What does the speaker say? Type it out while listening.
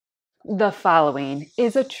The following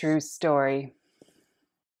is a true story.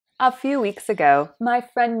 A few weeks ago, my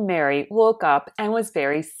friend Mary woke up and was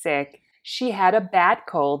very sick. She had a bad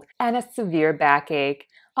cold and a severe backache.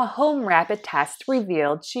 A home rapid test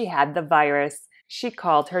revealed she had the virus. She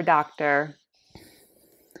called her doctor.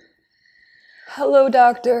 Hello,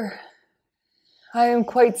 doctor. I am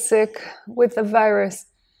quite sick with the virus.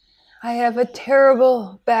 I have a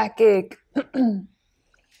terrible backache.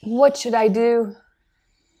 What should I do?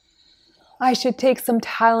 I should take some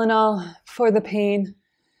Tylenol for the pain.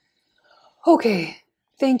 Okay,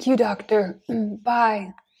 thank you, doctor.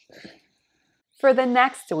 Bye. For the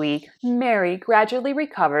next week, Mary gradually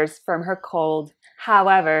recovers from her cold.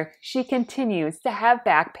 However, she continues to have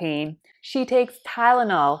back pain. She takes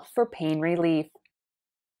Tylenol for pain relief.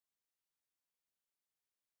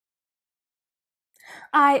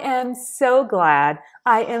 I am so glad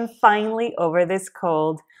I am finally over this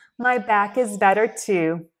cold. My back is better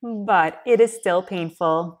too, but it is still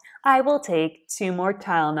painful. I will take 2 more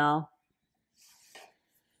Tylenol.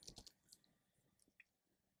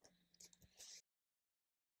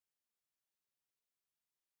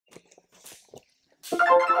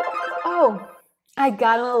 Oh, I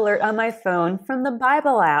got an alert on my phone from the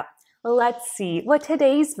Bible app. Let's see what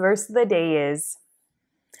today's verse of the day is.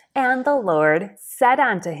 And the Lord said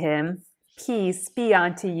unto him, Peace be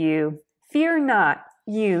unto you. Fear not,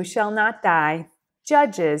 you shall not die.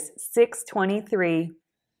 Judges 6:23.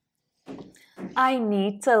 I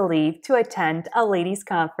need to leave to attend a ladies'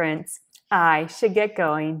 conference. I should get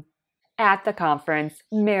going. At the conference,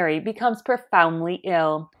 Mary becomes profoundly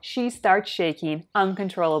ill. She starts shaking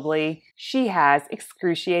uncontrollably. She has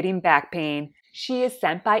excruciating back pain. She is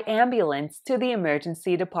sent by ambulance to the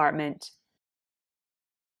emergency department.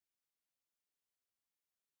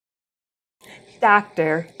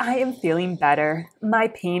 Doctor, I am feeling better. My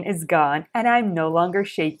pain is gone and I'm no longer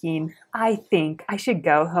shaking. I think I should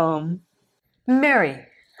go home. Mary,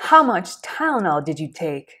 how much Tylenol did you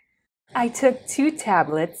take? I took 2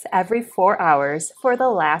 tablets every 4 hours for the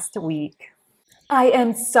last week. I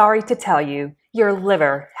am sorry to tell you, your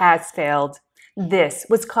liver has failed. This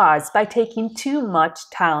was caused by taking too much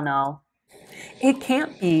Tylenol. It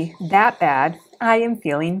can't be that bad. I am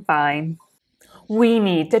feeling fine. We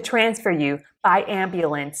need to transfer you by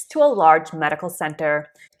ambulance to a large medical center.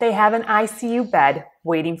 They have an ICU bed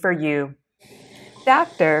waiting for you.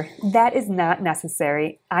 Doctor, that is not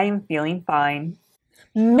necessary. I am feeling fine.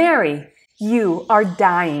 Mary, you are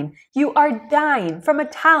dying. You are dying from a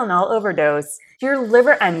Tylenol overdose. Your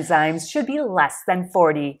liver enzymes should be less than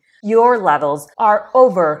 40. Your levels are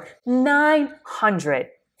over 900.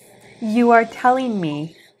 You are telling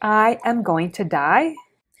me I am going to die?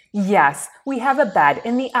 Yes, we have a bed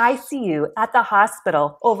in the ICU at the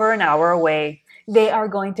hospital over an hour away. They are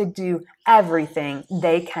going to do everything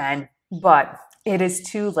they can, but it is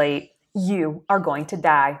too late. You are going to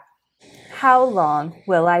die. How long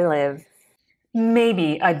will I live?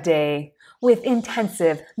 Maybe a day. With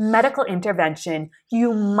intensive medical intervention,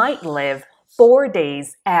 you might live 4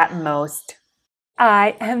 days at most.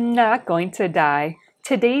 I am not going to die.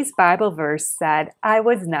 Today's Bible verse said I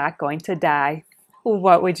was not going to die.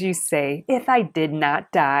 What would you say if I did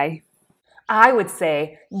not die? I would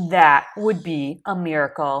say that would be a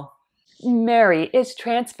miracle. Mary is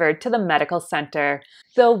transferred to the medical center.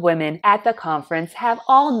 The women at the conference have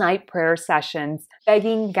all-night prayer sessions,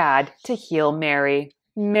 begging God to heal Mary.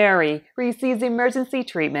 Mary receives emergency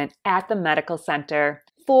treatment at the medical center.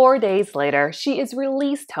 4 days later, she is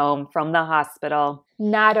released home from the hospital.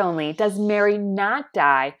 Not only does Mary not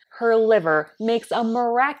die, her liver makes a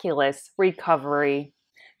miraculous recovery.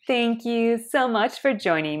 Thank you so much for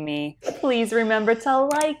joining me. Please remember to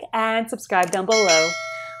like and subscribe down below.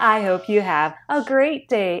 I hope you have a great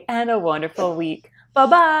day and a wonderful week.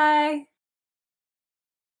 Bye-bye.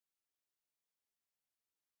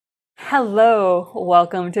 Hello,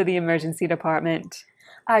 welcome to the emergency department.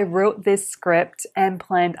 I wrote this script and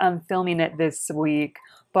planned on filming it this week,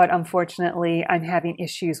 but unfortunately I'm having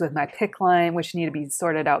issues with my PICC line, which need to be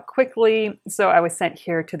sorted out quickly. So I was sent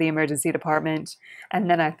here to the emergency department, and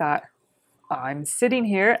then I thought, I'm sitting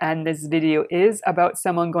here and this video is about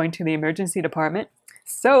someone going to the emergency department,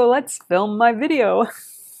 so let's film my video.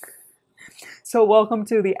 So welcome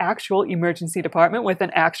to the actual emergency department with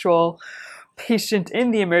an actual patient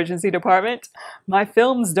in the emergency department. My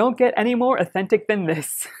films don't get any more authentic than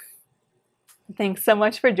this. Thanks so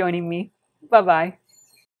much for joining me. Bye-bye.